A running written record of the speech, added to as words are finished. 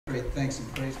Great thanks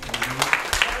and praise for the Lord.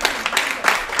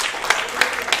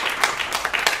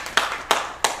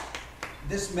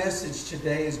 This message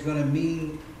today is going to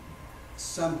mean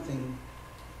something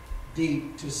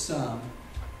deep to some,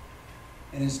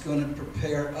 and it's going to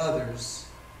prepare others,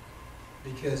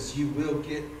 because you will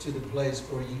get to the place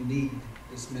where you need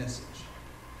this message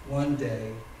one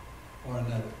day or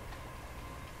another.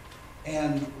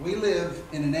 And we live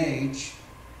in an age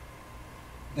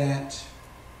that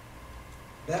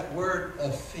word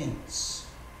offense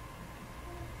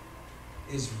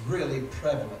is really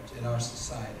prevalent in our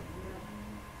society.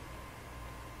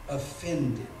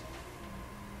 Offended.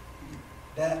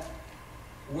 That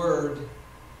word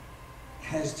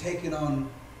has taken on,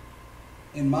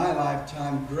 in my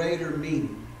lifetime, greater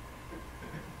meaning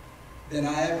than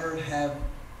I ever have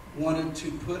wanted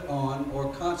to put on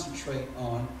or concentrate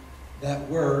on that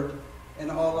word in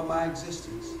all of my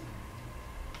existence.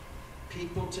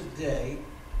 People today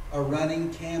are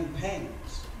running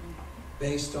campaigns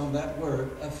based on that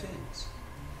word, offense.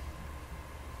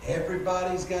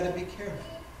 Everybody's got to be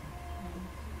careful,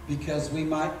 because we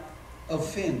might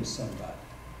offend somebody.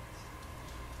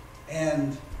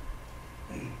 And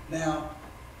now,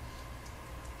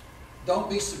 don't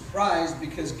be surprised,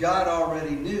 because God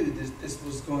already knew this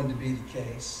was going to be the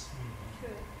case.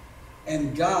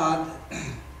 And God,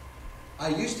 I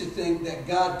used to think that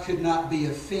God could not be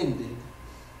offended,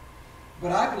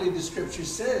 but I believe the Scripture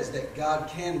says that God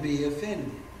can be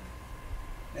offended.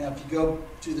 Now, if you go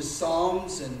to the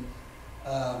Psalms and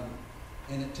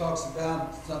it talks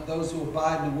about those who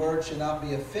abide in the Word shall not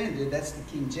be offended, that's the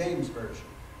King James Version.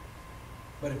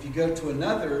 But if you go to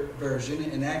another version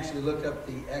and actually look up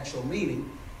the actual meaning,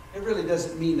 it really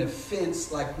doesn't mean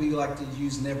offense like we like to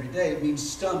use in every day. It means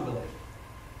stumbling.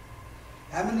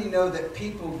 How many know that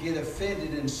people get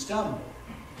offended and stumble?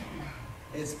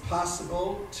 It's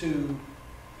possible to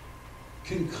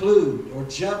conclude or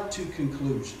jump to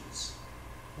conclusions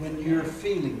when your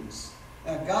feelings.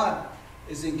 Now, God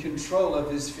is in control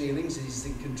of His feelings. He's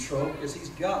in control because He's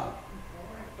God.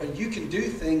 But you can do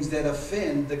things that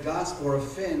offend the gospel or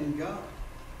offend God.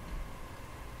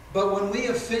 But when we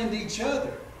offend each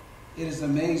other, it is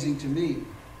amazing to me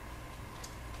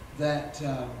that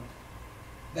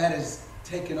that has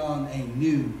taken on a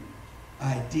new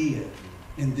idea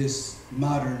in this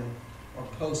modern or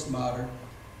postmodern,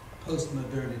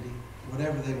 postmodernity,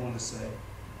 whatever they want to say,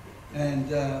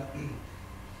 and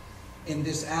in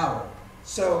this hour.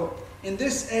 So in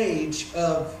this age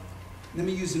of, let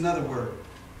me use another word,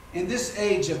 in this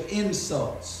age of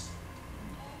insults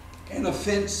and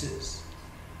offenses,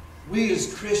 we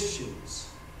as Christians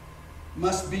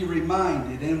must be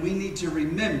reminded, and we need to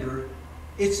remember,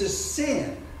 it's a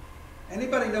sin.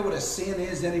 Anybody know what a sin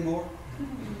is anymore?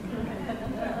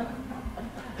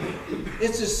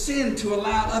 It's a sin to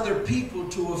allow other people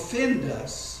to offend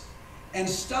us and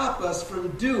stop us from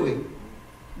doing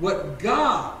what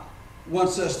God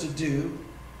wants us to do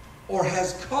or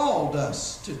has called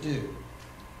us to do.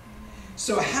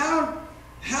 So how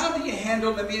do you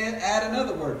handle, let me add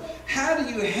another word, how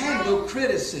do you handle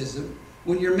criticism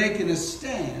when you're making a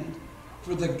stand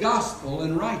for the gospel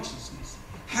and righteousness?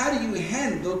 How do you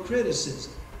handle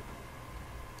criticism?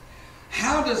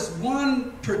 How does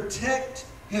one protect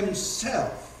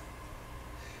himself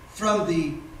from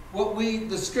what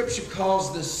the Scripture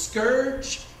calls the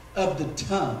scourge of the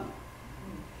tongue?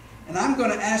 And I'm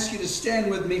going to ask you to stand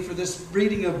with me for this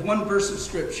reading of one verse of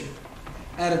Scripture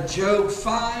out of Job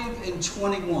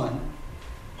 5:21,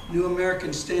 New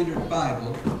American Standard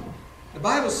Bible. The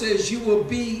Bible says, "You will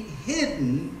be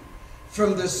hidden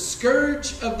from the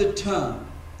scourge of the tongue,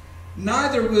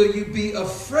 neither will you be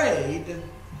afraid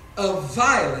of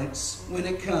violence when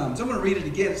it comes." I'm going to read it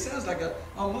again. It sounds like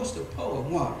almost a poem.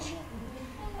 Watch.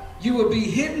 "You will be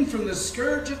hidden from the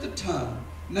scourge of the tongue,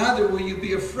 neither will you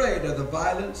be afraid of the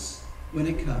violence when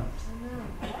it comes."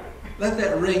 Let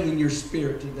that ring in your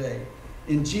spirit today.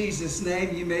 In Jesus'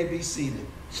 name, you may be seated.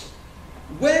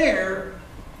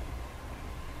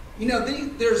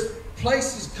 There's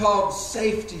places called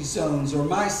safety zones or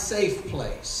my safe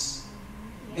place.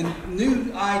 And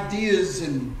new ideas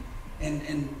and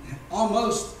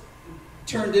almost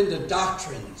turned into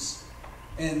doctrines.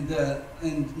 And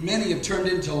many have turned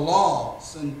into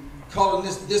laws and calling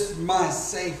this my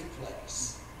safe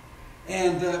place.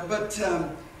 But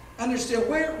understand,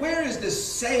 where is the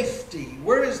safety?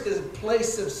 Where is the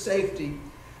place of safety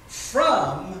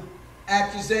from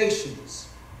accusations?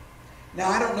 Now,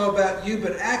 I don't know about you,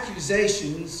 but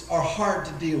accusations are hard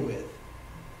to deal with.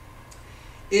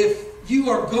 If you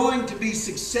are going to be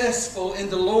successful in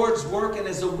the Lord's work and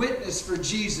as a witness for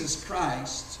Jesus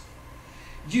Christ,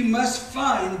 you must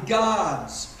find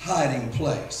God's hiding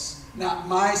place. Not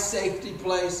my safety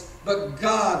place, but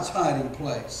God's hiding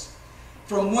place.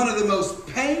 From one of the most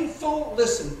painful,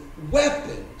 listen,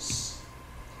 weapons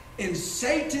in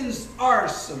Satan's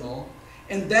arsenal,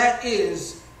 and that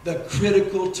is the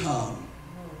critical tongue.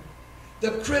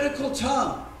 The critical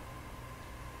tongue.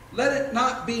 Let it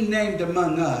not be named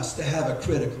among us to have a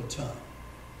critical tongue.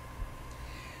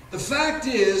 The fact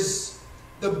is,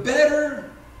 the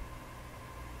better,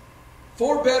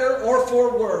 for better or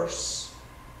for worse,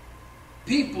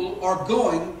 people are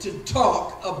going to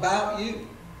talk about you.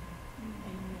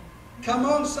 Come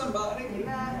on, somebody.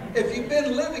 If you've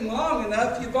been living long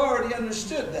enough, you've already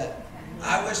understood that.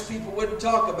 I wish people wouldn't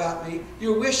talk about me.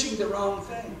 You're wishing the wrong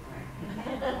thing.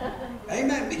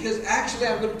 Amen. Because actually,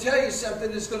 I'm going to tell you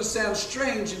something that's going to sound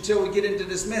strange until we get into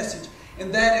this message.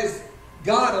 And that is,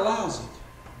 God allows it.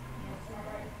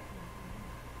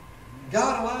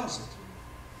 God allows it.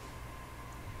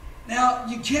 Now,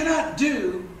 you cannot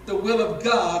do the will of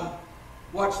God,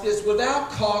 watch this, without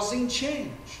causing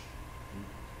change.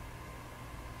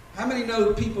 How many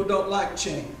know people don't like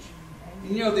change?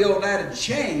 And you know the old adage,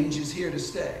 change is here to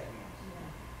stay.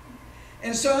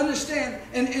 And so understand,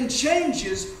 and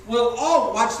changes will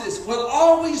watch this, will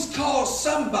always cause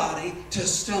somebody to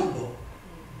stumble.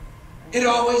 It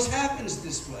always happens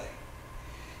this way.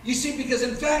 You see, because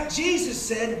in fact, Jesus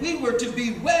said we were to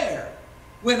beware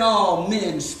when all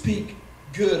men speak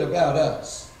good about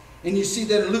us. And you see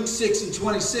that in Luke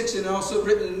 6:26, and also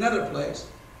written in another place.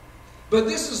 But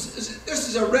this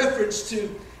is a reference to,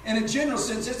 in a general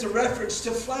sense, it's a reference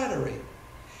to flattery.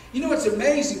 You know what's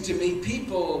amazing to me?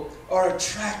 People are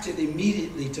attracted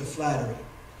immediately to flattery.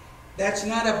 That's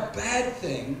not a bad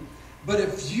thing, but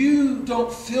if you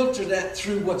don't filter that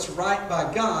through what's right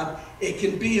by God, it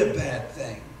can be a bad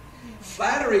thing.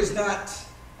 Flattery is not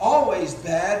always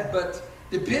bad, but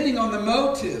depending on the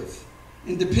motive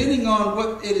and depending on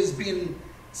what it is being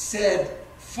said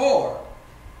for,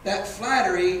 that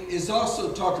flattery is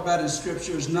also talked about in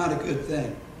Scripture is not a good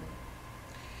thing.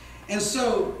 And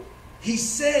so he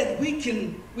said we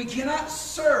cannot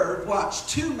serve, watch,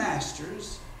 two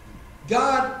masters.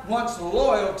 God wants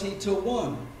loyalty to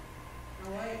one.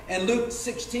 And Luke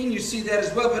 16, you see that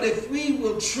as well. But if we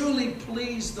will truly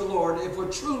please the Lord, if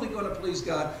we're truly going to please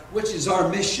God, which is our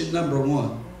mission number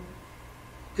one,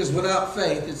 because without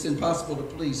faith it's impossible to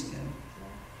please Him.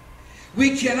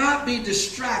 We cannot be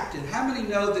distracted. How many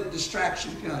know that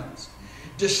distraction comes?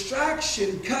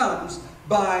 Distraction comes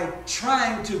by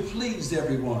trying to please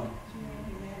everyone.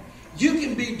 You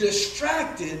can be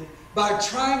distracted by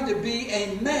trying to be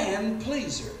a man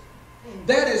pleaser.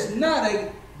 That is not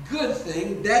a good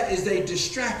thing. That is a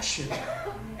distraction.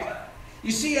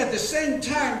 You see, at the same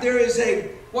time, there is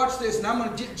a, watch this, and I'm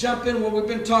going to jump in what we've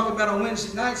been talking about on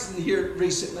Wednesday nights in here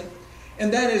recently.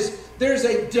 And that is, there's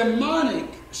a demonic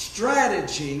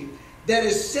strategy that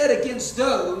is set against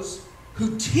those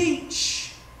who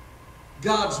teach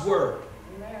God's Word.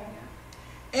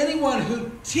 Anyone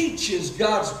who teaches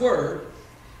God's Word,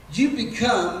 you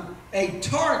become a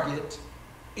target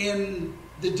in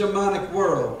the demonic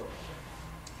world.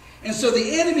 And so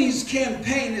the enemy's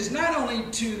campaign is not only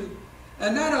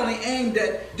aimed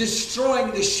at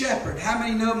destroying the shepherd. How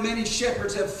many know many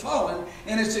shepherds have fallen,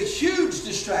 and it's a huge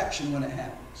distraction when it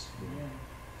happens.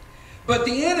 But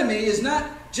the enemy is not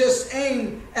just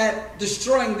aimed at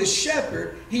destroying the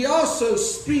shepherd. He also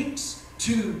speaks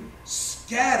to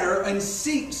scatter and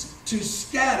seeks to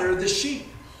scatter the sheep.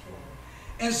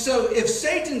 And so if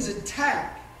Satan's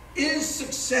attack is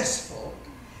successful,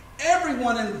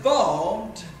 everyone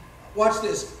involved, watch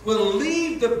this, will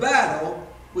leave the battle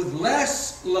with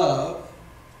less love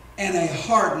and a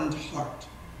hardened heart.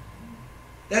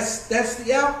 That's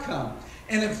the outcome.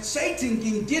 And if Satan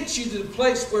can get you to the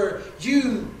place where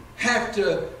you have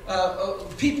to,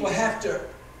 people have to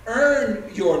earn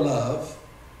your love,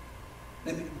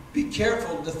 and be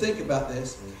careful to think about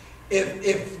this.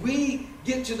 If we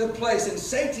get to the place, and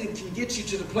Satan can get you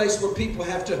to the place where people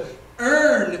have to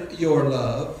earn your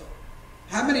love,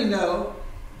 how many know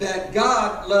that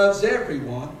God loves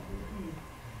everyone,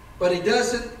 but He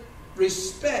doesn't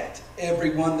respect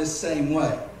everyone the same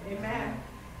way? Amen.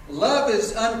 Love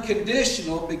is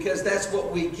unconditional because that's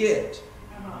what we get.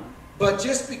 But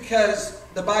just because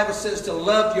the Bible says to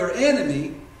love your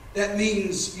enemy, that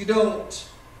means you don't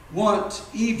want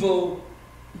evil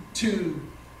to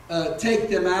take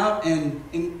them out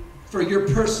and for your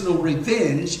personal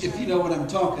revenge, if you know what I'm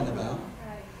talking about.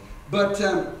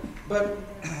 But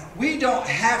we don't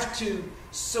have to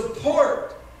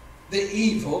support the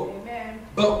evil,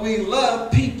 but we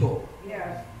love people.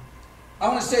 Yes. I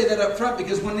want to say that up front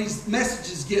because when these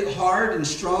messages get hard and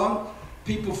strong,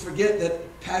 people forget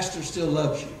that pastor still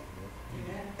loves you.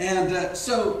 And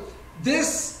so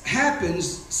this happens.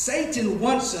 Satan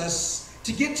wants us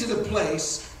to get to the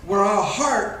place where our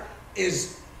heart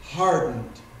is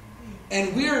hardened.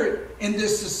 And we're in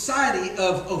this society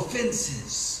of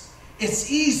offenses. It's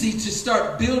easy to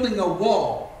start building a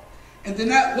wall. And then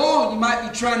that wall, you might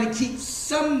be trying to keep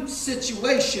some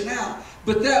situation out.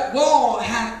 But that wall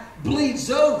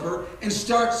bleeds over and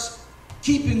starts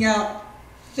keeping out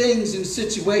things and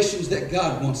situations that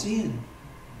God wants in.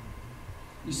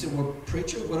 You say, well,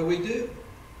 preacher, what do we do?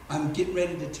 I'm getting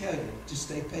ready to tell you. Just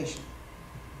stay patient.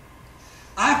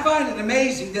 I find it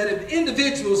amazing that if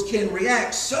individuals can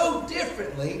react so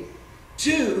differently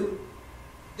to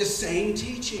the same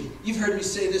teaching. You've heard me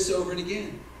say this over and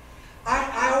again.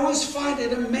 I always find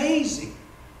it amazing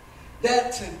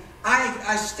that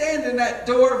I stand in that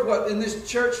door in this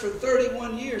church for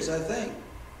 31 years, I think.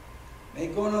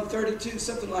 Maybe going on 32,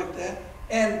 something like that.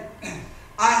 And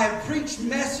I have preached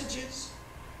messages,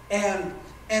 and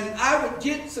I would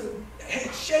get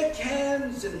shake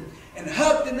hands and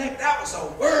hug the neck. That was a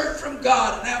word from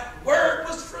God, and that word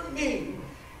was from me.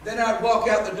 Then I'd walk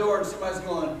out the door and somebody's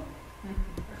going,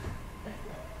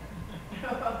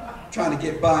 trying to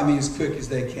get by me as quick as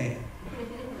they can.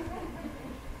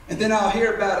 And then I'll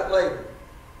hear about it later.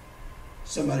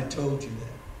 Somebody told you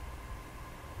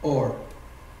that. Or,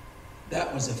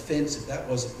 that was offensive. That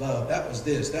wasn't love. That was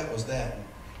this. That was that.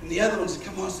 And the other ones would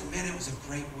come on and say, man, that was a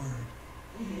great word.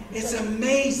 It's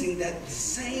amazing that the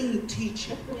same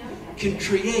teaching can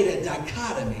create a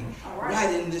dichotomy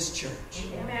right in this church.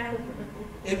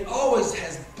 It always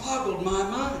has boggled my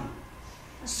mind.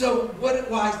 So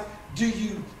why do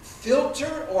you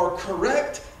filter or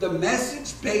correct the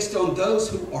message based on those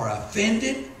who are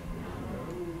offended?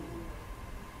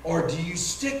 Or do you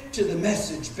stick to the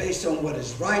message based on what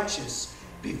is righteous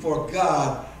before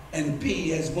God and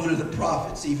be as one of the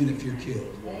prophets even if you're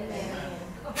killed?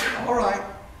 All right.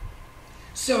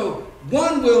 So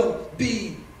one will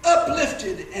be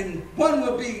uplifted and one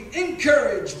will be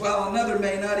encouraged while another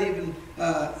may not even,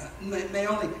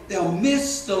 they'll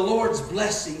miss the Lord's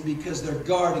blessing because they're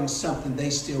guarding something they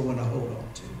still want to hold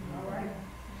on to. All right.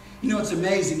 You know, it's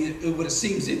amazing. What it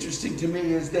seems interesting to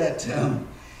me is that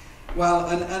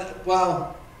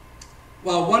while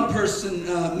one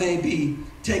person may be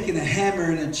taking a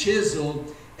hammer and a chisel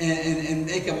and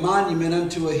make a monument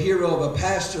unto a hero of a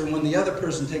pastor, when the other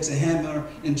person takes a hammer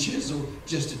and chisel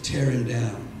just to tear him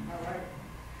down.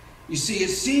 You see, it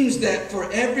seems that for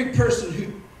every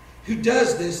person who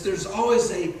does this, there's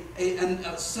always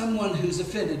someone who's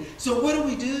offended. So what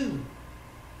do?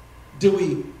 Do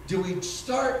we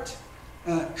start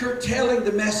curtailing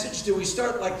the message? Do we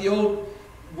start like the old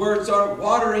words are,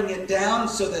 watering it down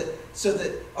so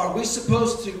that are we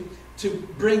supposed to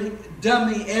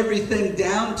dummy everything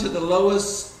down to the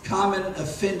lowest common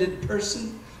offended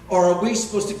person? Or are we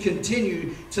supposed to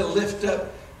continue to lift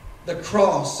up the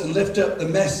cross and lift up the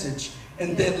message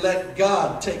and then let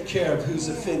God take care of who's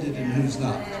offended and who's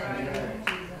not?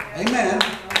 Amen.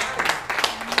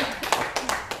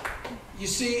 You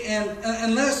see,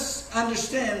 and let's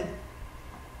understand,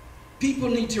 people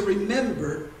need to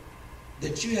remember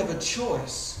that you have a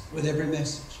choice with every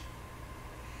message.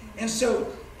 And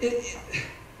so,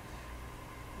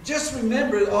 just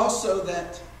remember also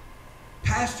that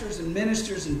pastors and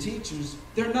ministers and teachers,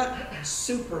 they're not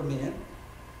supermen.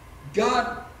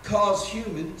 God calls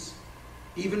humans,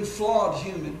 even flawed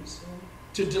humans,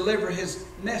 to deliver His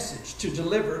message, to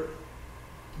deliver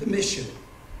the mission.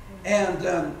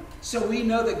 And so we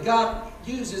know that God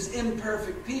uses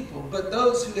imperfect people, but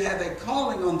those who have a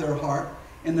calling on their heart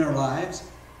in their lives,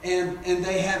 and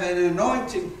they have an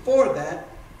anointing for that,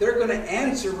 they're going to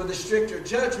answer with a stricter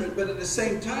judgment, but at the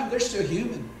same time, they're still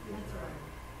human. That's right.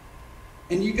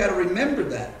 And you got to remember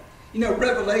that. You know,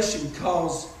 Revelation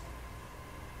calls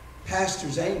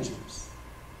pastors angels.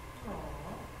 Aww.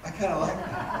 I kind of like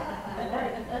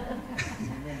that.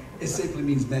 It simply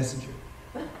means messenger.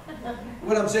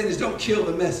 What I'm saying is don't kill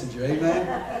the messenger,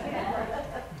 amen?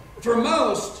 For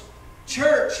most,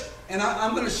 church, and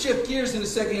I'm going to shift gears in a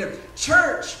second here.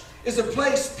 Church is a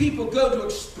place people go to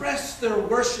express their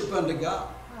worship unto God.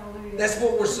 Hallelujah. That's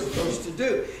what we're supposed to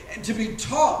do. And to be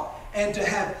taught and to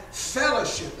have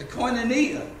fellowship, the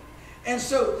koinonia. And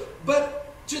so,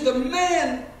 but to the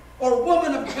man or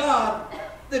woman of God,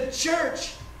 the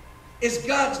church is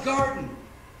God's garden.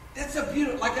 That's a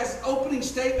beautiful, like as opening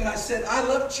statement, I said, I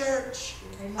love church.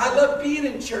 Amen. I love being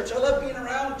in church. I love being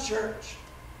around church.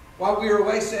 While we were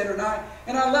away Saturday night.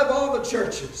 And I love all the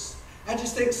churches. I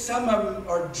just think some of them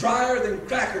are drier than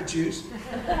cracker juice.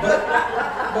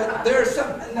 But there are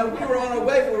some. No, we were on our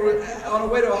way. We were on our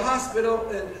way to a hospital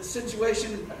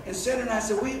situation in Center, and I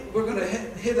said, we're going to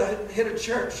hit a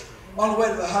church on the way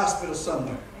to the hospital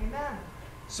somewhere. Amen.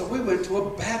 So we went to a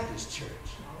Baptist church.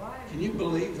 Can you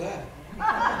believe that?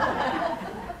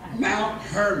 Mount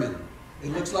Hermon.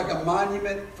 It looks like a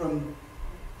monument from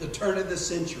the turn of the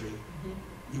century.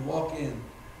 You walk in.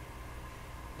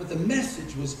 But the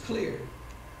message was clear.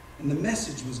 And the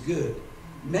message was good.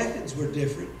 Methods were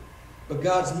different. But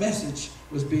God's message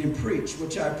was being preached,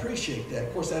 which I appreciate that.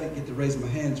 Of course, I didn't get to raise my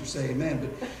hands or say amen.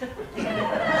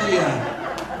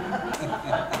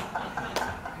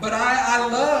 But I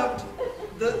loved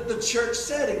the church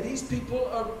setting. These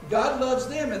people, God loves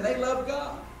them and they love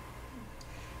God.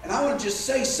 And I want to just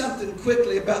say something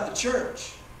quickly about the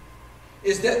church.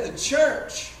 Is that the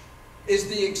church is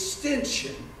the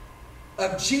extension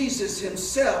of Jesus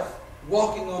himself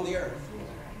walking on the earth.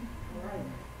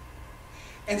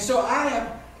 And so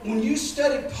when you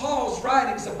study Paul's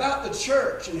writings about the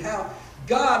church and how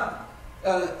God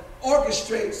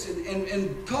orchestrates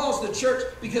and calls the church,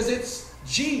 because it's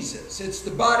Jesus. It's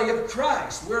the body of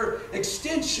Christ. We're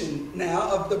extension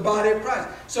now of the body of Christ.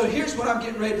 So here's what I'm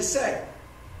getting ready to say.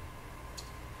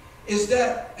 Is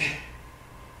that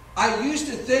I used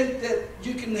to think that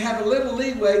you can have a little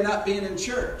leeway not being in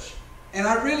church. And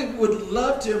I really would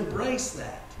love to embrace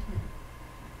that.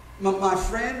 My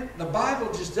friend, the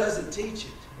Bible just doesn't teach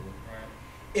it.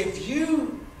 If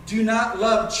you do not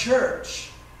love church,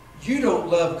 you don't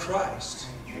love Christ.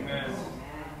 Amen.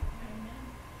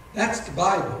 That's the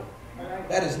Bible.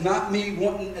 That is not me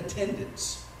wanting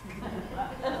attendance.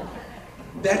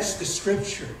 That's the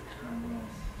Scripture.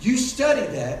 You study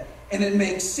that and it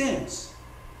makes sense.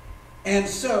 And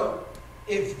so,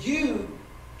 if you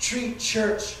treat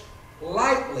church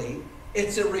lightly,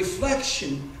 it's a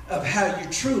reflection of how you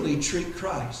truly treat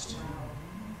Christ.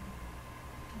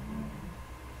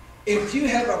 If you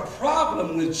have a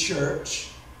problem with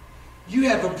church, you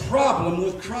have a problem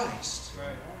with Christ.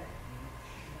 Right.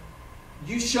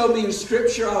 You show me in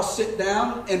Scripture, I'll sit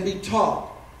down and be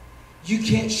taught. You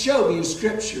can't show me in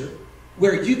Scripture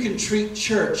where you can treat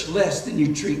church less than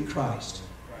you treat Christ.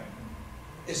 Right.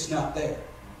 It's not there.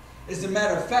 As a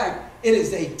matter of fact, it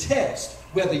is a test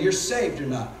whether you're saved or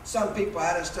not. Some people,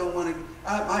 I just don't want to.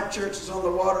 My church is on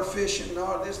the water fishing and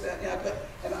all this, that,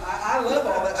 and I love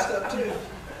all that stuff too.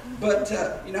 But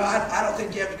I don't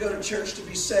think you have to go to church to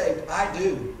be saved. I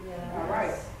do. Yeah. All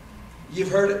right. You've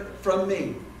heard it from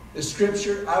me. The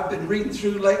Scripture I've been reading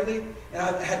through lately, and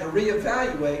I've had to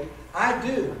reevaluate. I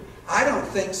do. I don't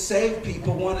think saved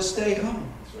people want to stay home.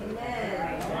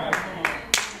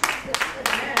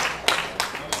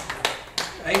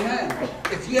 Amen.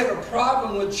 If you have a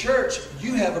problem with church,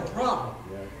 you have a problem.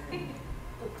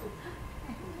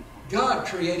 God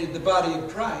created the body of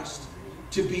Christ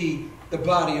to be the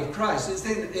body of Christ.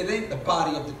 It ain't the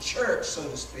body of the church, so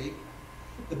to speak.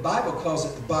 The Bible calls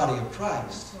it the body of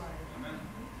Christ.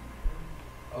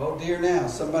 Oh dear, now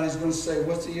somebody's going to say,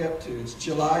 what's he up to? It's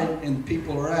July and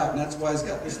people are out, and that's why he's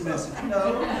got this message.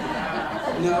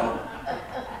 No.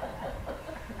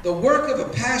 The work of a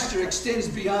pastor extends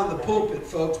beyond the pulpit,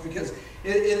 folks, because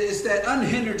it's that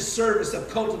unhindered service of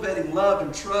cultivating love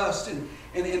and trust and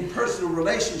in personal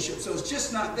relationships. So it's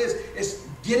just not this. It's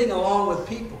getting along with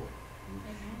people.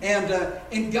 And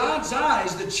in God's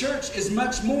eyes, the church is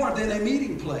much more than a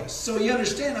meeting place. So you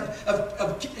understand,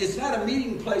 it's not a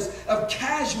meeting place of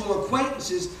casual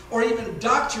acquaintances or even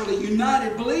doctrinally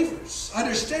united believers.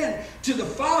 Understand, to the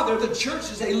Father, the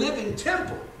church is a living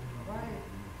temple.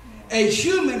 A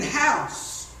human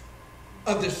house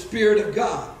of the Spirit of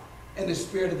God and the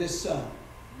Spirit of His Son.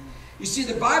 You see,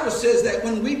 the Bible says that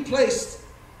when He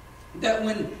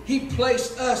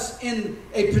placed us in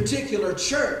a particular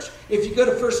church, if you go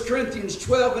to 1 Corinthians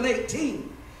 12 and 18,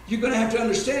 you're going to have to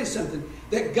understand something.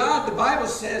 That God, the Bible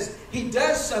says, He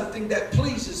does something that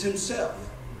pleases Himself.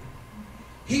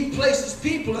 He places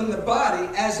people in the body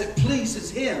as it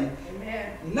pleases Him,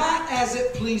 Amen. Not as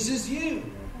it pleases you.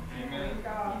 Amen.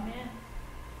 Amen.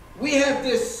 We have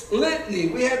this litany.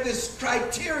 We have this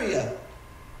criteria.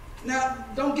 Now,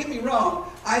 don't get me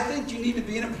wrong. I think you need to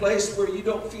be in a place where you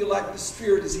don't feel like the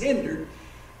Spirit is hindered.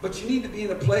 But you need to be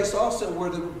in a place also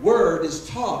where the Word is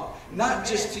taught. Not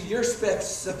just to your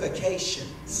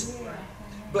specifications,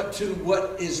 but to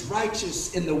what is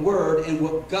righteous in the Word and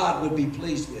what God would be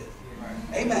pleased with.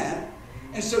 Amen.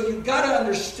 And so you've got to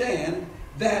understand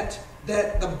that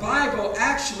the Bible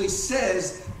actually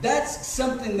says that's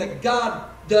something that God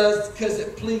does because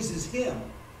it pleases Him.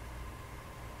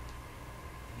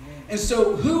 And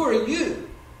so who are you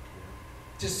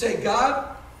to say,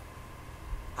 God,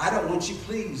 I don't want you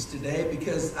pleased today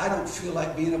because I don't feel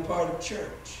like being a part of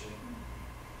church.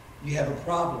 You have a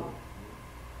problem.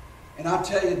 And I'll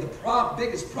tell you, the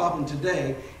biggest problem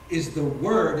today is the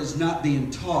word is not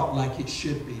being taught like it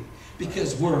should be.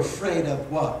 Because we're afraid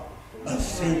of what?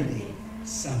 Offending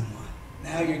someone.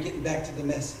 Now you're getting back to the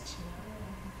message.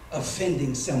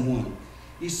 Offending someone.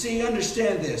 You see,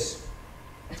 understand this.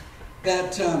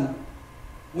 That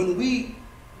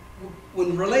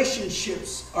when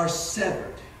relationships are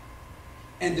severed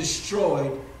and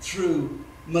destroyed through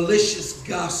malicious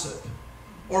gossip,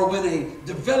 or when a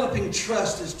developing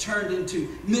trust is turned into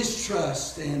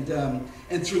mistrust and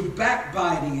through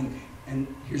backbiting and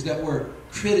here's that word,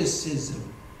 criticism.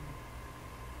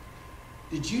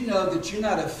 Did you know that you're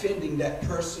not offending that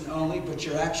person only, but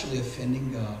you're actually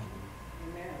offending God?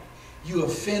 Amen. You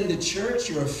offend the church,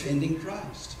 you're offending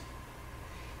Christ.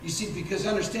 You see, because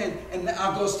understand, and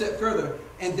I'll go a step further,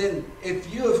 and then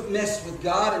if you have messed with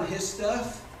God and His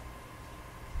stuff,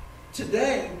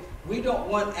 today we don't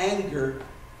want anger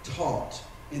taught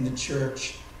in the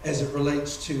church as it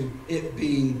relates to it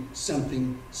being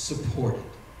something supported.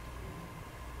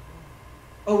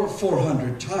 Over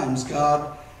 400 times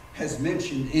God has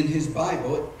mentioned in His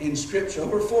Bible, in Scripture,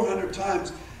 over 400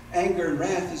 times anger and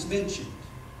wrath is mentioned.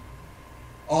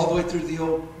 All the way through the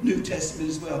Old New Testament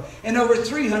as well. And over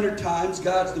 300 times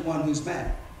God's the one who's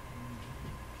mad.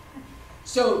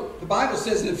 So the Bible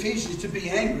says in Ephesians to be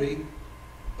angry,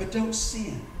 but don't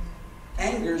sin.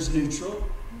 Anger is neutral.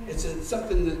 It's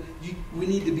something that we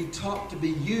need to be taught to be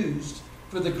used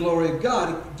for the glory of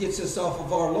God. It gets us off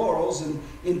of our laurels and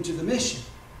into the mission.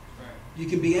 You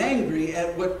can be angry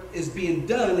at what is being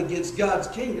done against God's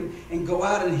kingdom and go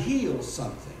out and heal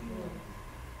something.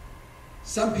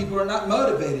 Some people are not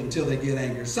motivated until they get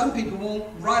angry. Some people won't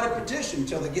write a petition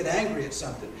until they get angry at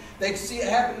something. They can see it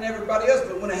happen to everybody else,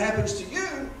 but when it happens to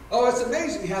you, oh, it's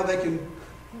amazing how they can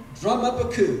drum up a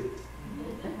coup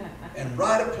and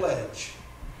write a pledge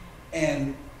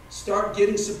and start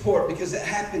getting support because it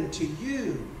happened to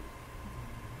you.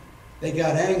 They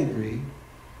got angry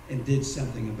and did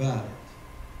something about it,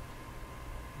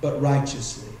 but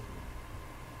righteously.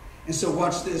 And so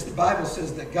watch this. The Bible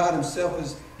says that God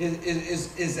Himself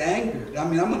is angered. I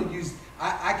mean, I'm going to use,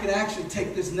 I can actually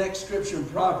take this next scripture in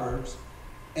Proverbs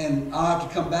and I'll have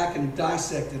to come back and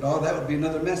dissect it all. That would be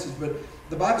another message. But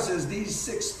the Bible says, these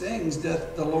 6 things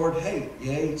doth the Lord hate.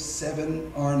 Yea,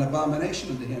 7 are an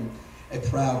abomination unto Him. A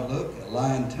proud look, a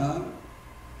lying tongue,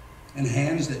 and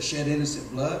hands that shed innocent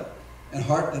blood, and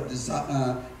heart that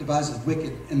devises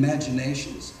wicked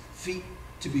imaginations, feet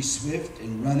to be swift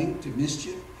in running to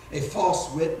mischief, a false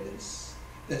witness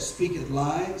that speaketh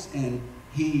lies, and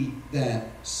he that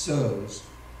sows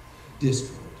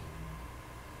discord.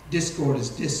 Discord is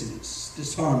dissonance,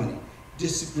 disharmony,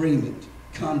 disagreement,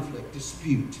 conflict,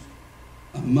 dispute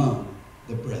among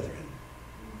the brethren.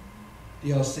 Do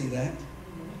y'all see that?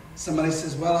 Somebody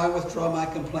says, well, I withdraw my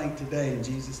complaint today in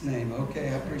Jesus' name. Okay,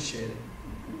 I appreciate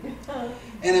it.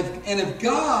 And if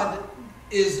God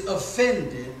is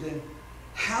offended,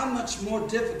 how much more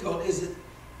difficult is it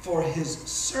for His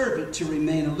servant to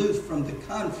remain aloof from the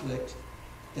conflict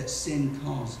that sin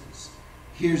causes?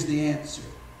 Here's the answer.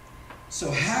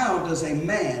 So how does a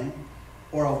man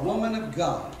or a woman of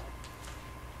God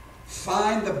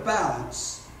find the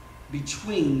balance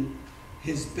between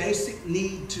his basic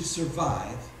need to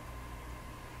survive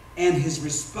and his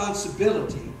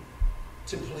responsibility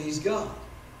to please God?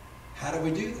 How do we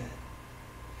do that?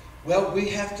 Well, we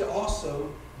have to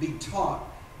also be taught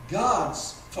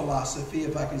God's philosophy,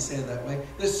 if I can say it that way.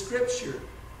 The Scripture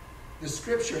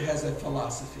has a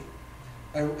philosophy,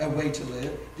 a way to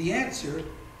live. The answer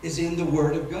is in the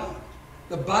Word of God.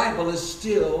 The Bible is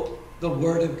still the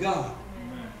Word of God.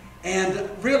 Amen.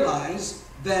 And realize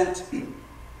that it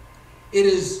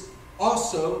is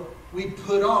also, we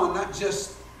put on not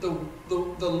just the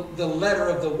letter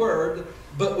of the Word,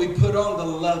 but we put on the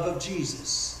love of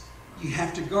Jesus. You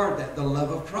have to guard that, the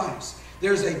love of Christ.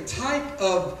 There's a type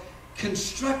of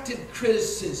constructive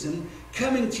criticism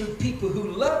coming through people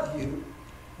who love you,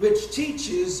 which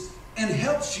teaches and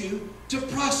helps you to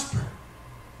prosper.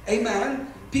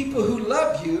 Amen? People who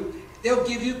love you, they'll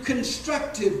give you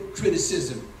constructive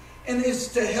criticism. And it's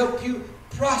to help you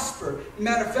prosper.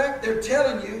 Matter of fact, they're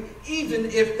telling you, even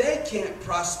if they can't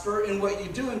prosper in what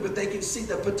you're doing, but they can see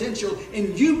the potential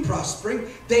in you prospering,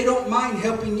 they don't mind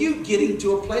helping you getting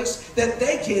to a place that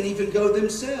they can't even go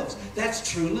themselves. That's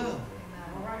true love.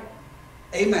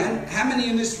 Amen. Amen. How many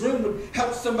in this room would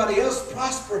help somebody else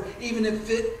prosper even if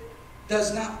it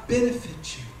does not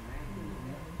benefit you?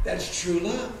 That's true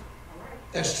love.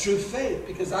 That's true faith,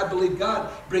 because I believe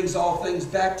God brings all things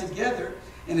back together.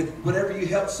 And if whatever you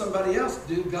help somebody else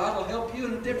do, God will help you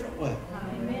in a different way.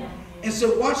 Amen. And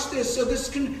so watch this. So this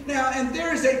can now, and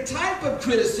there is a type of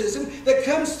criticism that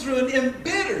comes through an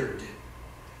embittered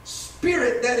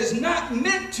spirit that is not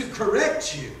meant to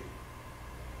correct you,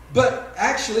 but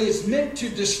actually it's meant to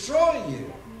destroy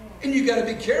you. And you got to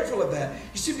be careful of that.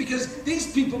 You see, because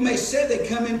these people may say they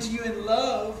come into you in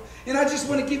love, and I just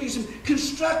want to give you some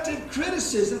constructive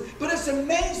criticism, but it's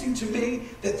amazing to me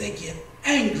that they get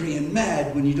angry and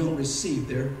mad when you don't receive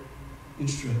their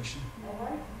instruction.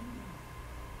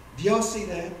 Do y'all see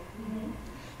that?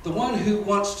 The one who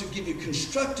wants to give you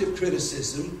constructive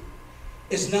criticism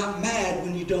is not mad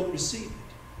when you don't receive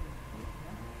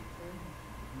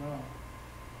it.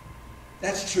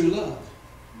 That's true love.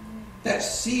 That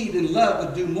seed in love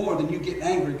would do more than you get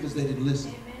angry because they didn't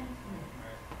listen.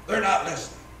 They're not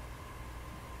listening.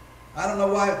 I don't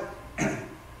know why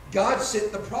God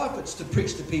sent the prophets to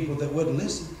preach to people that wouldn't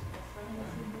listen.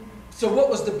 So what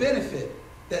was the benefit?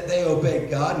 That they obeyed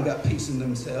God and got peace in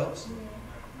themselves.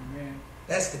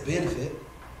 That's the benefit.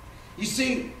 You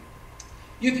see,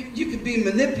 you could be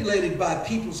manipulated by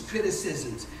people's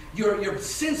criticisms. Your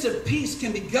sense of peace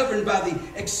can be governed by the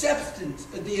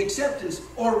acceptance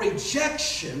or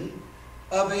rejection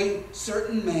of a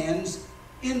certain man's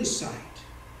insight.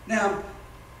 Now,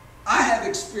 I have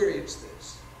experienced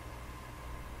this.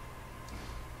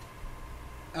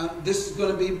 I'm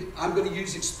going to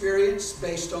use experience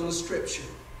based on the Scripture.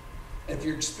 If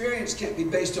your experience can't be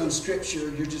based on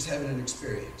Scripture, you're just having an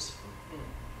experience.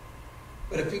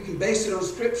 But if you can base it on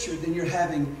Scripture, then you're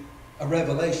having a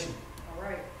revelation. All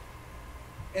right.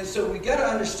 And so we got to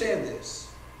understand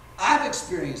this. I've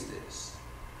experienced this.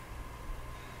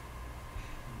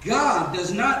 God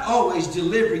does not always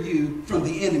deliver you from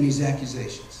the enemy's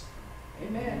accusations.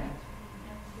 Amen.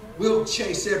 We'll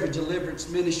chase every deliverance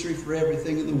ministry for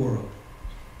everything in the world.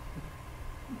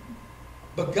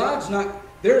 But God's not.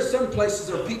 There are some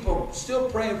places where people still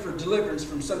praying for deliverance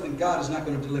from something God is not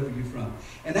going to deliver you from.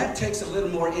 And that takes a little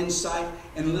more insight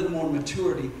and a little more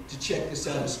maturity to check this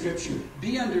out in Scripture.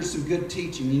 Be under some good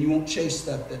teaching and you won't chase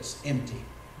stuff that's empty.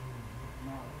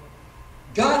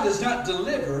 God does not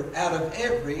deliver out of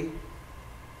every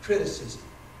criticism.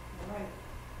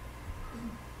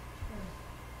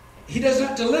 He does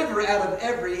not deliver out of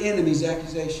every enemy's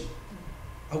accusation.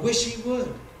 I wish He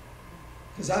would,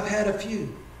 because I've had a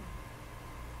few.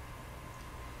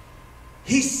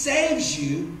 He saves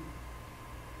you.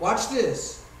 Watch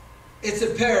this. It's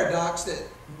a paradox that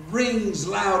rings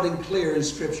loud and clear in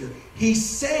Scripture. He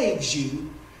saves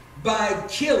you by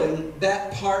killing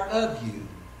that part of you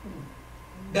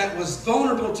that was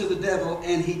vulnerable to the devil,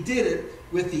 and He did it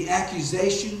with the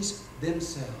accusations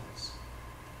themselves.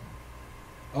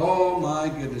 Oh my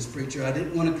goodness, preacher, I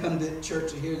didn't want to come to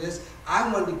church to hear this.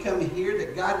 I wanted to come to hear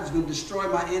that God was going to destroy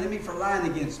my enemy for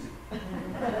lying against me.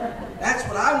 That's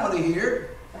what I want to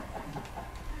hear.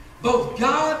 Both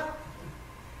God,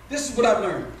 this is what I've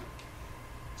learned.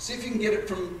 See if you can get it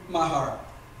from my heart.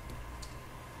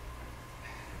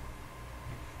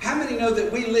 How many know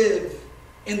that we live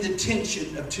in the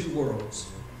tension of two worlds?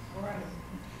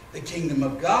 The kingdom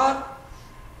of God,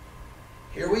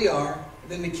 here we are.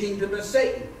 Then the kingdom of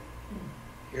Satan,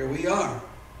 here we are.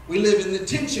 We live in the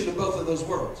tension of both of those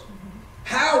worlds.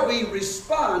 How we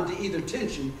respond to either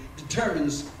tension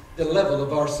determines the level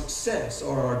of our success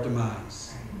or our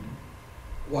demise.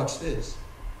 Watch this.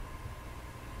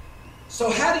 So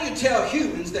how do you tell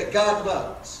humans that God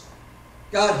loves,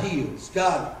 God heals,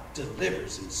 God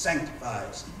delivers and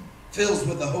sanctifies, and fills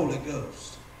with the Holy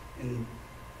Ghost, and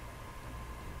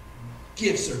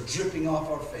gifts are dripping off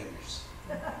our fingers?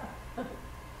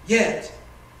 Yet,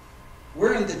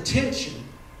 we're in the tension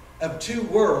of two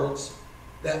worlds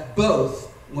that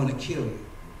both want to kill you.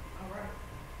 All right.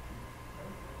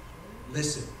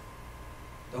 Listen,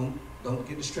 don't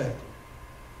get distracted.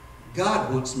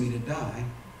 God wants me to die,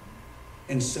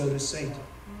 and so does Satan.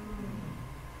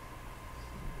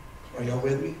 Are y'all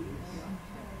with me?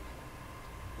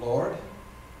 Lord,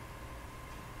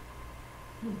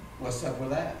 what's up with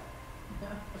that?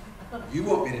 You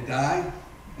want me to die,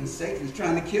 and Satan's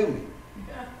trying to kill me.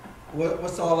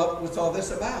 What's all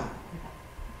this about?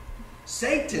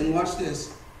 Satan, watch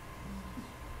this.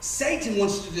 Satan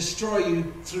wants to destroy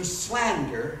you through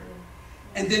slander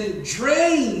and then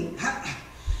drain.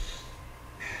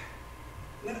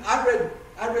 I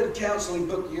read a counseling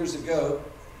book years ago.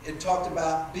 It talked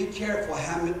about be careful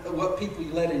what people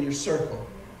you let in your circle,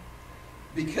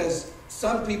 because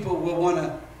some people will want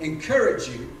to encourage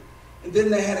you, and then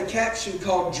they had a caption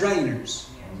called drainers.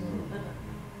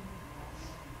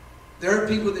 There are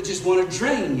people that just want to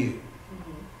drain you.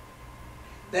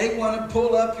 They want to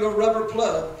pull up your rubber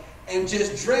plug and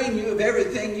just drain you of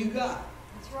everything you got.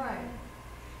 That's right.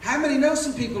 How many know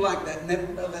some people like that?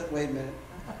 Never know that. Wait a minute.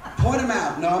 Point them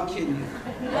out. No, I'm kidding you.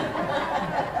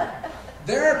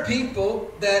 There are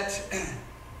people that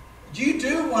you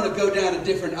do want to go down a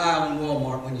different aisle in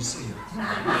Walmart when you see them.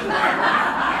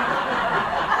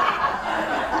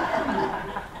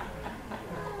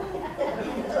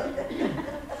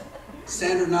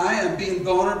 Sandra and I am being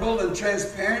vulnerable and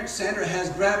transparent. Sandra has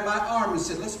grabbed my arm and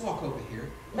said, let's walk over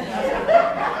here.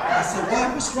 I said,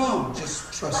 why? What's wrong?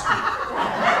 Just trust me.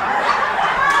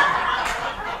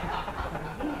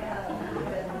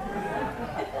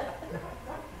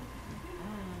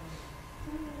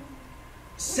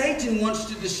 Satan wants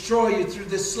to destroy you through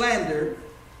this slander,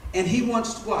 and he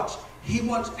wants to watch.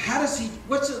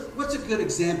 What's a good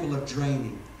example of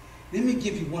draining? Let me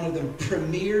give you one of the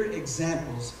premier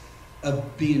examples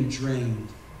of being drained.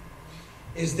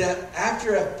 Is that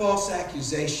after a false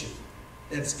accusation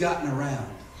that's gotten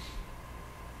around,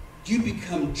 you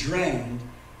become drained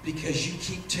because you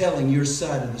keep telling your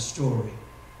side of the story.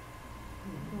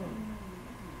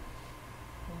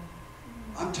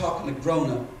 I'm talking to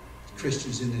grown-up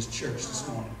Christians in this church this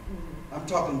morning. I'm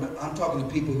talking to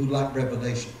people who like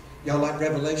revelation. Y'all like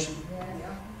revelation?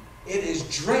 Yeah. It is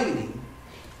draining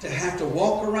to have to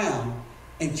walk around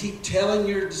and keep telling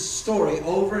your story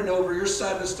over and over, your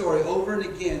side of the story over and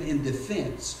again in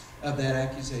defense of that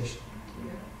accusation.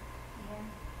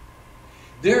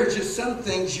 There are just some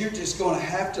things you're just going to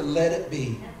have to let it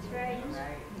be. That's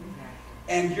right.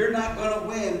 And you're not going to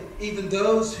win. Even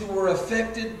those who were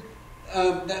affected,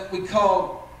 that we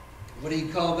call, what do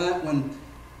you call that? When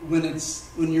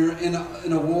you're in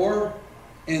a war,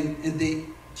 and the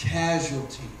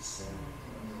casualties.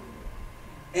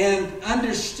 And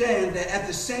understand that at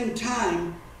the same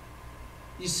time,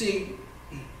 you see,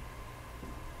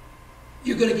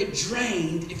 you're going to get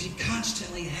drained if you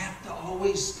constantly have to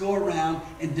always go around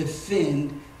and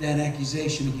defend that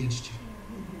accusation against you.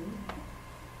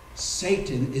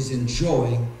 Satan is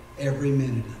enjoying every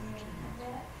minute of it.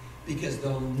 Because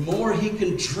the more he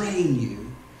can drain you,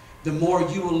 the more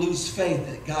you will lose faith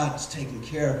that God's taking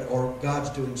care of it or God's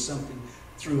doing something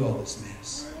through all this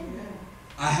mess.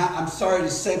 I'm sorry to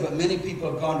say, but many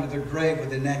people have gone to their grave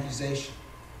with an accusation.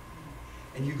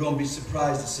 And you're going to be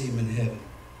surprised to see them in heaven.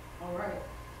 All right.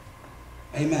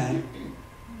 Amen.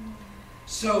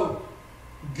 So,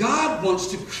 God wants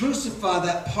to crucify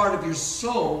that part of your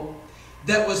soul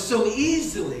that was so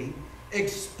easily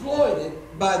exploited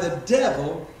by the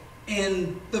devil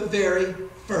in the very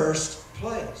first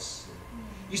place.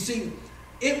 You see,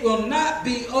 it will not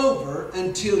be over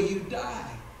until you die.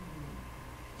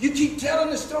 You keep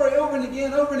telling the story over and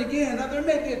again, over and again. Now, there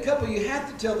may be a couple you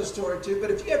have to tell the story to,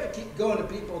 but if you have to keep going to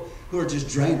people who are just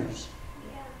drainers,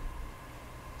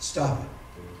 stop it.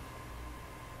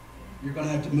 You're going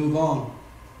to have to move on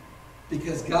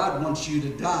because God wants you to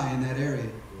die in that area.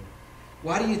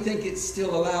 Why do you think it's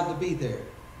still allowed to be there?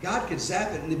 God could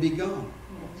zap it and it'd be gone.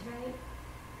 That's right.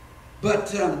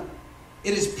 But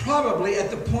it is probably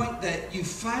at the point that you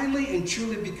finally and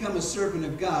truly become a servant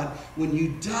of God when you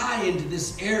die into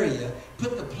this area,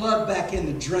 put the plug back in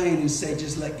the drain and say,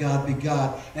 just let God be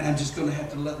God. And I'm just going to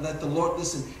have to let the Lord,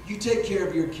 listen, you take care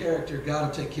of your character, God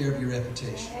will take care of your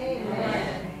reputation.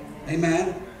 Amen.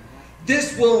 Amen.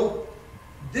 This,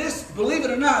 believe it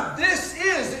or not, this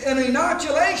is an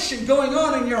inoculation going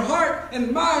on in your heart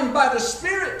and mind by the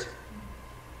Spirit.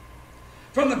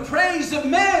 From the praise of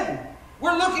men,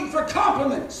 we're looking for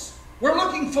compliments. We're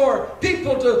looking for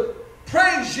people to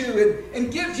praise you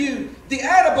and give you the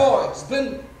attaboys.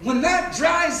 But when that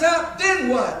dries up, then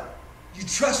what? You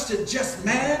trusted just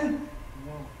man?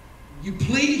 You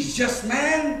pleased just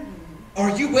man?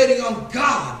 Or are you waiting on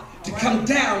God to come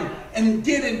down and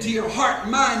get into your heart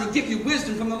and mind and give you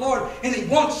wisdom from the Lord? And He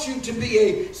wants you to be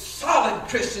a solid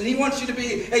Christian. He wants you to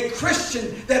be a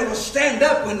Christian that will stand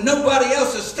up when nobody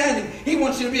else is standing. He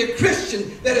wants you to be a Christian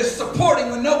that is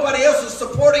supporting when nobody else is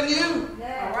supporting you.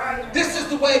 This is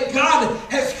the way God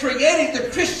has created the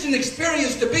Christian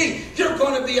experience to be. You're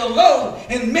going to be alone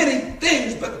in many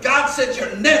things, but God said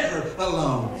you're never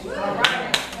alone.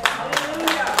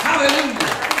 Hallelujah.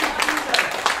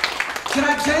 Can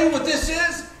I tell you what this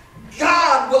is?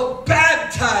 God will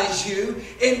baptize you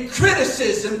in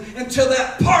criticism until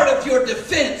that part of your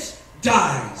defense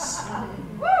dies.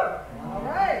 All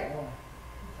right.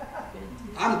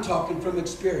 I'm talking from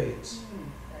experience.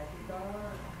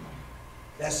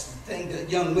 That's the thing that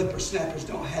young whippersnappers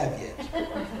don't have yet.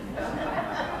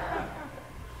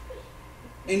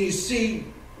 And you see,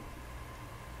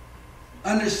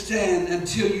 understand,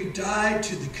 until you die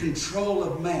to the control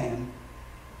of man,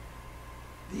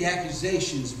 the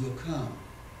accusations will come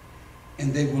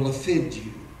and they will offend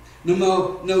you.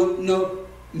 No,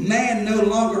 man no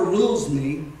longer rules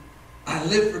me. I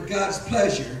live for God's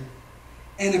pleasure.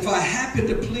 And if I happen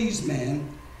to please man,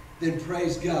 then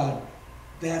praise God,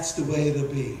 that's the way it'll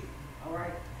be. All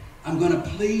right. I'm going to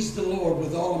please the Lord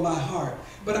with all of my heart.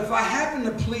 But if I happen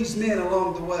to please men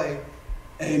along the way,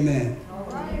 amen. All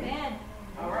right. Amen.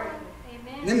 All right.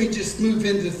 Amen. Let me just move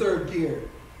into third gear.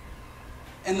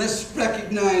 And let's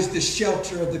recognize the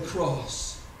shelter of the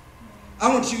cross.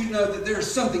 I want you to know that there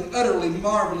is something utterly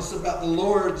marvelous about the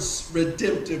Lord's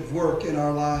redemptive work in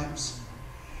our lives.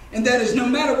 And that is, no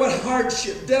matter what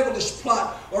hardship, devilish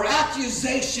plot, or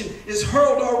accusation is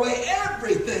hurled our way,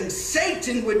 everything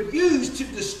Satan would use to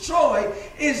destroy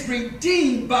is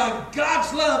redeemed by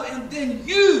God's love and then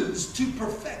used to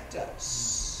perfect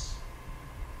us.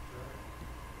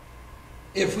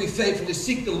 If we faithfully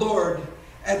seek the Lord,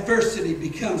 adversity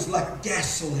becomes like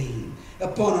gasoline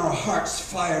upon our heart's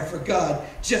fire for God.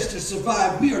 Just to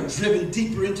survive, we are driven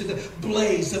deeper into the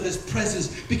blaze of His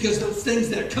presence, because those things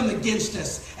that come against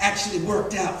us actually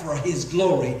worked out for His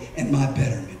glory and my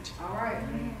betterment. All right.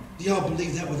 Do y'all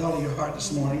believe that with all of your heart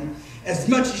this morning? As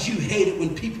much as you hate it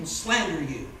when people slander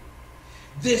you,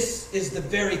 this is the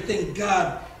very thing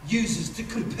God uses to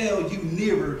compel you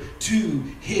nearer to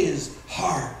His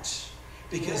heart.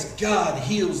 Because God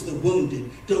heals the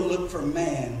wounded. Don't look for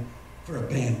man for a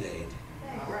Band-Aid.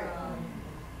 All right.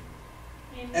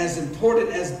 As important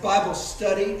as Bible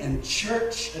study and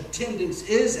church attendance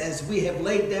is, as we have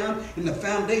laid down in the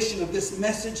foundation of this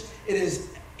message, it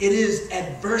is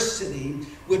adversity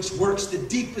which works the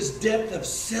deepest depth of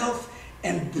self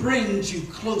and brings you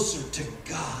closer to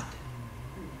God.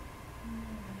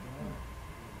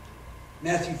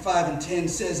 Matthew 5:10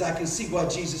 says, I can see why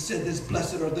Jesus said this,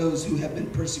 blessed are those who have been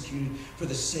persecuted for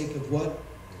the sake of what?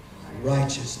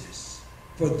 Righteousness.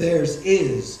 For theirs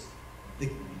is, the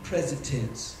present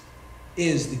tense,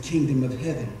 is the kingdom of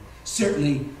heaven.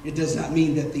 Certainly, it does not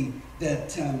mean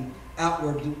that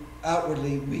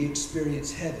outwardly we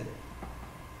experience heaven.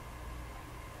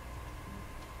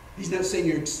 He's not saying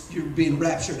you're being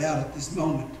raptured out at this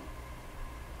moment.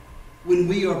 When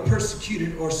we are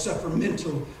persecuted or suffer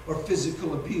mental or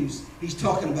physical abuse, He's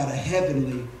talking about a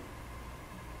heavenly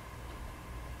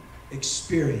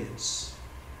experience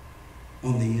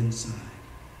on the inside.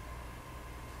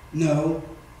 No,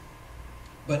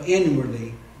 but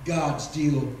inwardly, God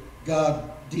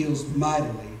deals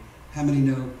mightily, how many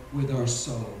know, with our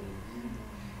soul,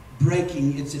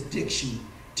 breaking its addiction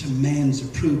to man's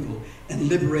approval and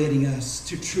liberating us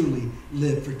to truly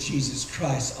live for Jesus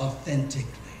Christ authentically.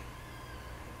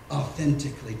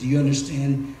 Authentically. Do you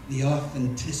understand? The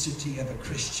authenticity of a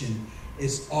Christian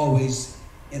is always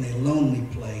in a lonely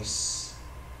place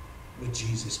with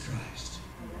Jesus Christ.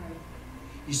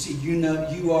 You see, you know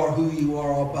you are who you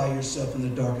are all by yourself in the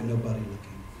dark and nobody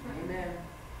looking. Amen.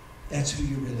 That's who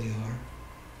you really are.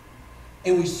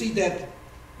 And we see that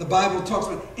the Bible talks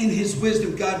about, in His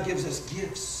wisdom, God gives us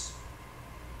gifts.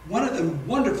 One of the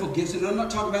wonderful gifts, and I'm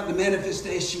not talking about the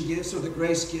manifestation gifts or the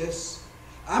grace gifts.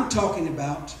 I'm talking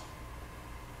about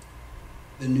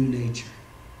the new nature.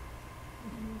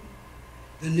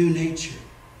 The new nature.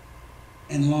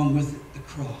 And along with it, the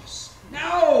cross.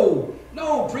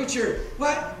 No, preacher.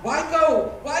 Why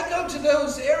go to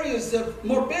those areas of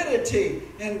morbidity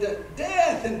and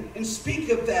death and speak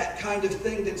of that kind of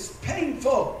thing that's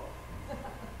painful?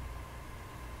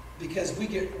 Because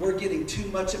we're getting too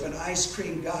much of an ice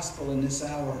cream gospel in this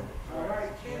hour. All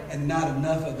right. And not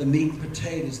enough of the meat and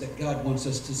potatoes that God wants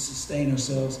us to sustain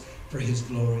ourselves for His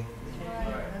glory.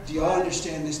 Do you all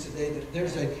understand this today? That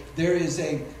there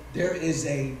is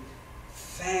a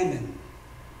famine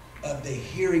of the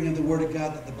hearing of the Word of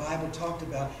God that the Bible talked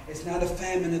about. It's not a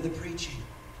famine of the preaching.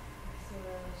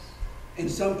 In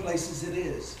some places it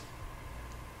is.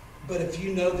 But if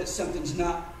you know that something's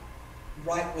not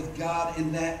right with God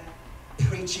in that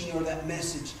preaching or that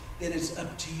message, then it's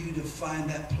up to you to find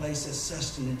that place of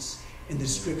sustenance in the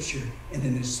Scripture and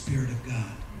in the Spirit of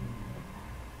God.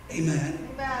 Amen.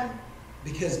 Amen.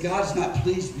 Because God's not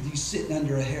pleased with you sitting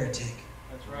under a heretic.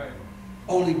 That's right.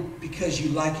 Only because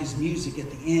you like his music at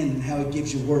the end and how he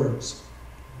gives you words.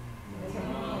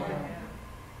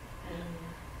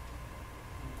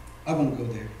 I won't go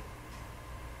there.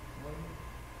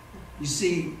 You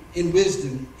see, in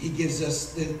wisdom, he gives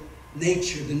us the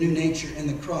nature, the new nature, and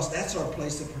the cross. That's our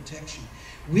place of protection.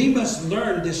 We must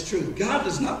learn this truth. God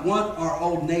does not want our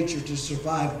old nature to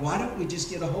survive. Why don't we just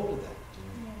get a hold of that?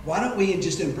 Why don't we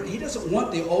just embrace? He doesn't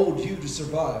want the old you to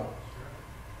survive.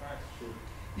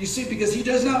 You see, because he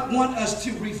does not want us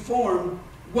to reform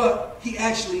what he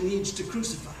actually needs to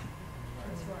crucify.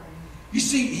 You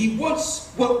see, he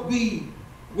wants what we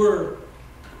were.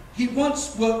 He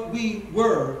wants what we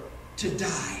were to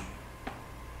die.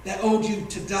 That old you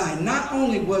to die. Not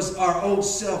only was our old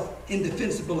self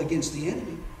indefensible against the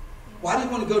enemy. Why do you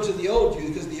want to go to the old you?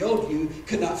 Because the old you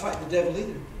could not fight the devil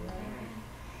either.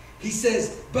 He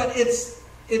says, but it's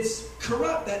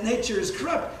corrupt. That nature is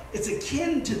corrupt. It's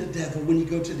akin to the devil. When you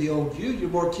go to the old you, you're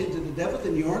more akin to the devil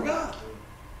than you are God.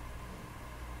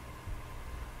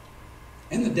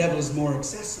 And the devil is more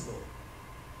accessible.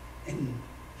 And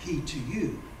he to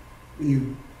you when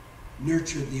you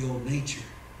nurture the old nature.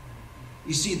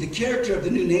 You see, the character of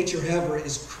the new nature, however,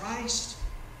 is Christ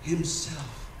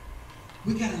himself.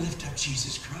 We got to lift up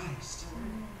Jesus Christ.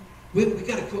 We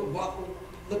got to quit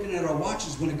looking at our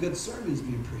watches when a good sermon is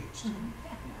being preached.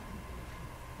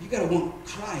 You got to want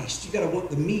Christ. You got to want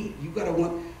the meat. You got to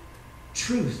want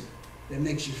truth that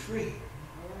makes you free.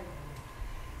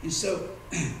 And so,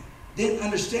 then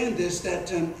understand this,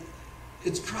 that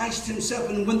it's Christ himself.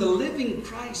 And when the living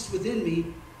Christ within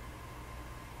me,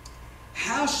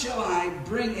 how shall I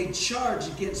bring a charge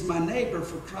against my neighbor,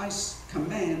 for Christ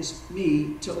commands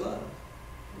me to love?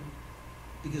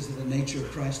 Because of the nature of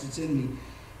Christ that's in me.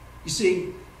 You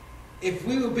see, if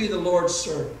we will be the Lord's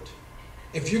servant,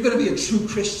 if you're going to be a true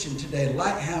Christian today,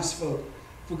 Lighthouse folk,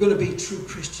 if we're going to be true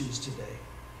Christians today,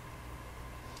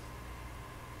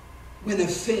 when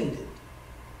offended,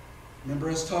 remember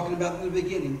us talking about in the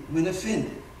beginning, when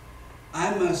offended,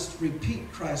 I must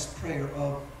repeat Christ's prayer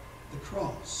of the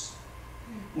cross.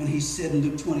 When he said in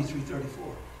Luke 23:34,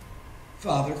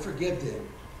 Father, forgive them.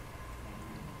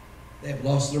 They have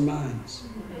lost their minds.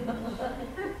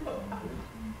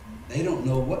 They don't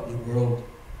know what in the world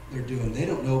they're doing. They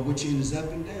don't know which end is up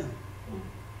and down.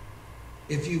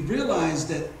 If you realize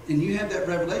that, and you have that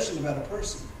revelation about a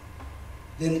person,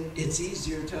 then it's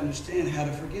easier to understand how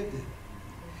to forgive them.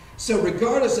 So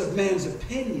regardless of man's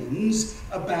opinions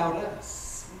about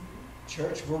us,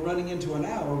 church, we're running into an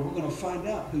hour, we're going to find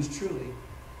out who's truly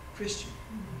Christian.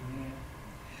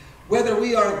 Whether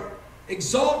we are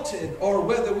exalted or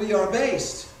whether we are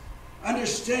based,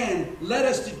 understand, let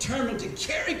us determine to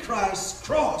carry Christ's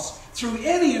cross through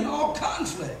any and all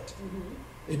conflict.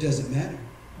 It doesn't matter.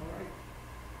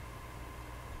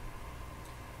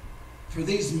 For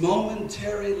these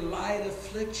momentary light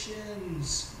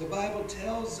afflictions, the Bible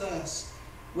tells us,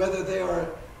 whether they are,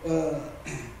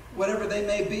 whatever they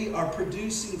may be, are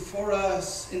producing for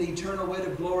us an eternal weight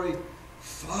of glory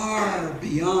far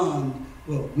beyond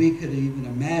what we could even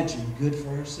imagine good for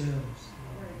ourselves.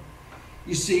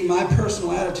 You see, my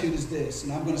personal attitude is this,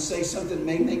 and I'm going to say something that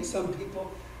may make some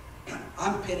people,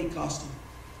 I'm Pentecostal.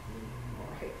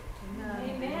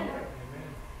 Amen.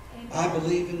 I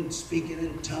believe in speaking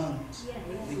in tongues,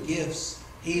 the gifts,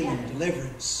 healing,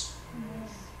 deliverance,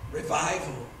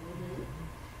 revival.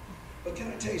 But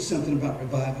can I tell you something about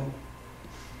revival?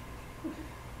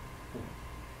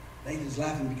 Nathan's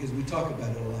laughing because we talk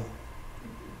about it a lot.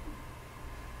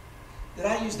 Did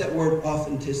I use that word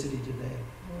authenticity today?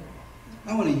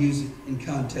 I want to use it in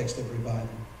context of revival.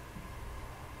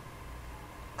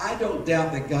 I don't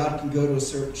doubt that God can go to a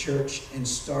certain church and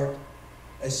start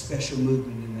a special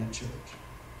movement in that church.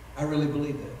 I really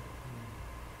believe that.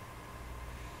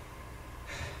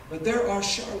 But there are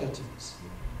charlatans.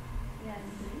 Yes.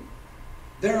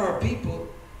 There are people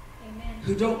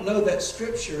who don't know that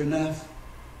scripture enough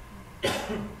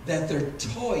that they're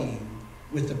toying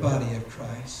with the body of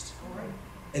Christ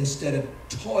instead of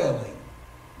toiling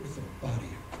with the body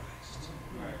of Christ.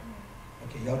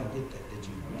 Okay, y'all didn't get that, did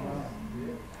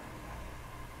you?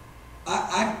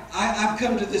 I've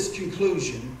come to this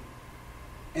conclusion,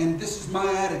 and this is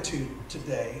my attitude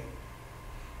today.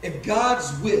 If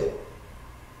God's will,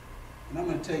 and I'm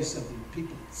going to tell you something,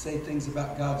 people say things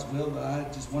about God's will, but I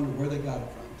just wonder where they got it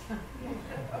from.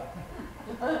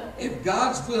 If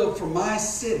God's will for my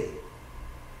city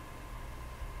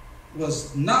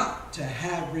was not to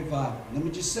have revival, let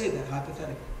me just say that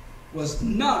hypothetically, was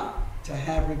not to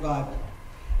have revival.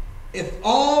 If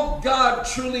all God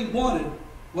truly wanted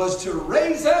was to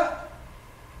raise up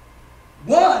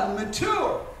one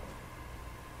mature,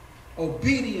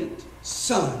 obedient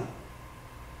son,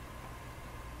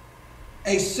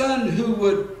 a son who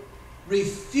would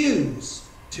refuse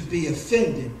to be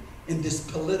offended in this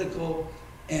political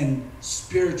and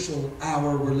spiritual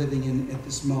hour we're living in at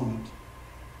this moment.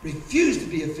 Refuse to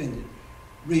be offended.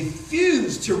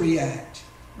 Refuse to react.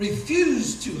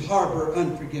 Refuse to harbor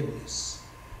unforgiveness.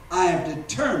 I am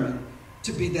determined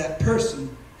to be that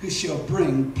person who shall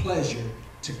bring pleasure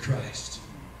to Christ.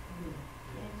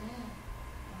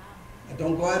 I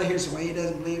Don't go out of here so he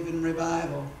doesn't believe in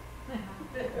revival.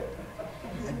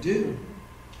 I do.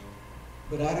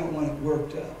 But I don't want it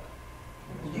worked up.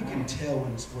 You can tell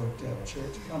when it's worked up,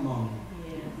 church. Come on.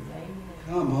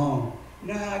 Come on.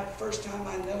 You know how first time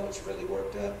I know it's really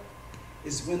worked up?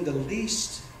 Is when the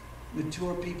least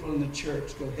mature people in the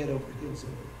church go head over heels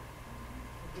over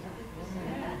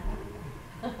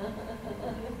it.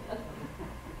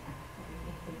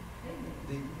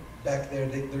 Back there,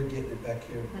 they're getting it back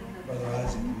here, Brother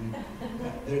Isaac.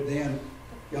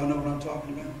 Y'all know what I'm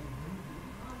talking about?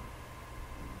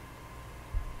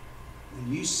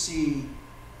 When you see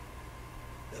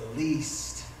the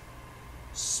least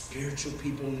spiritual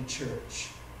people in the church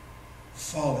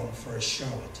falling for a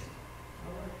charlatan,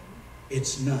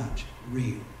 it's not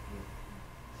real.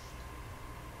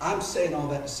 I'm saying all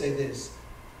that to say this.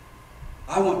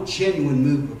 I want genuine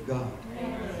move of God.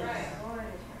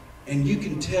 And you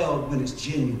can tell when it's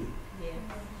genuine.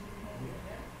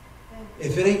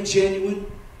 If it ain't genuine,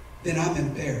 then I'm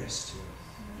embarrassed.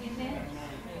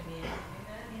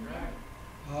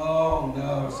 Oh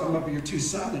no, some of you are too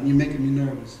silent and you're making me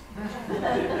nervous.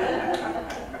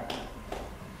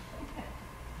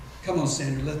 Come on,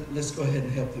 Sandra, let's go ahead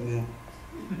and help them out.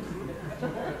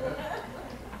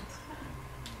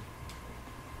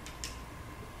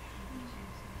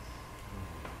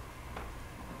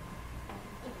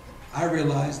 I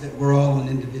realize that we're all on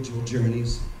individual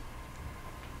journeys,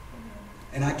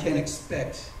 and I can't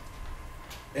expect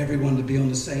everyone to be on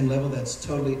the same level. That's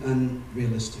totally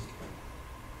unrealistic.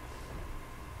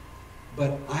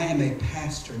 But I am a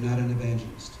pastor, not an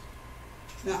evangelist.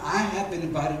 Now, I have been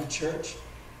invited to church,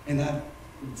 and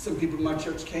some people in my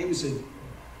church came and said,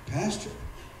 "Pastor,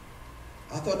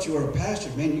 I thought you were a pastor.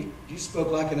 Man, you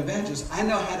spoke like an evangelist." I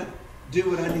know how to do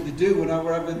what I need to do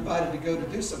whenever I'm invited to go to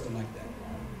do something like that.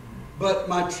 But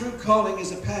my true calling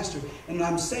is a pastor. And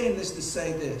I'm saying this to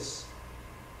say this.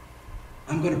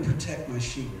 I'm going to protect my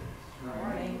sheep.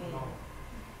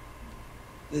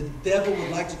 The devil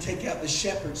would like to take out the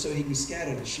shepherd so he can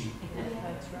scatter the sheep.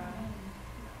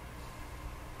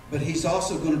 But he's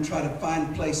also going to try to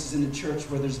find places in the church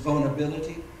where there's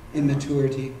vulnerability,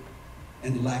 immaturity,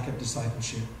 and lack of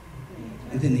discipleship.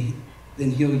 And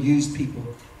then he'll use people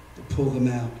to pull them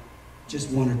out, just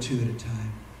one or two at a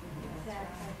time.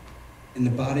 In the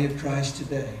body of Christ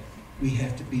today, we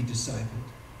have to be discipled.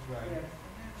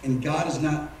 And God is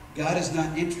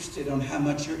not interested on how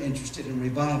much you're interested in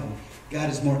revival. God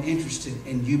is more interested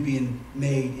in you being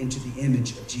made into the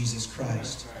image of Jesus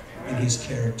Christ and His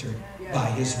character by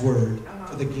His word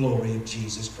for the glory of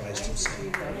Jesus Christ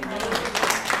Himself.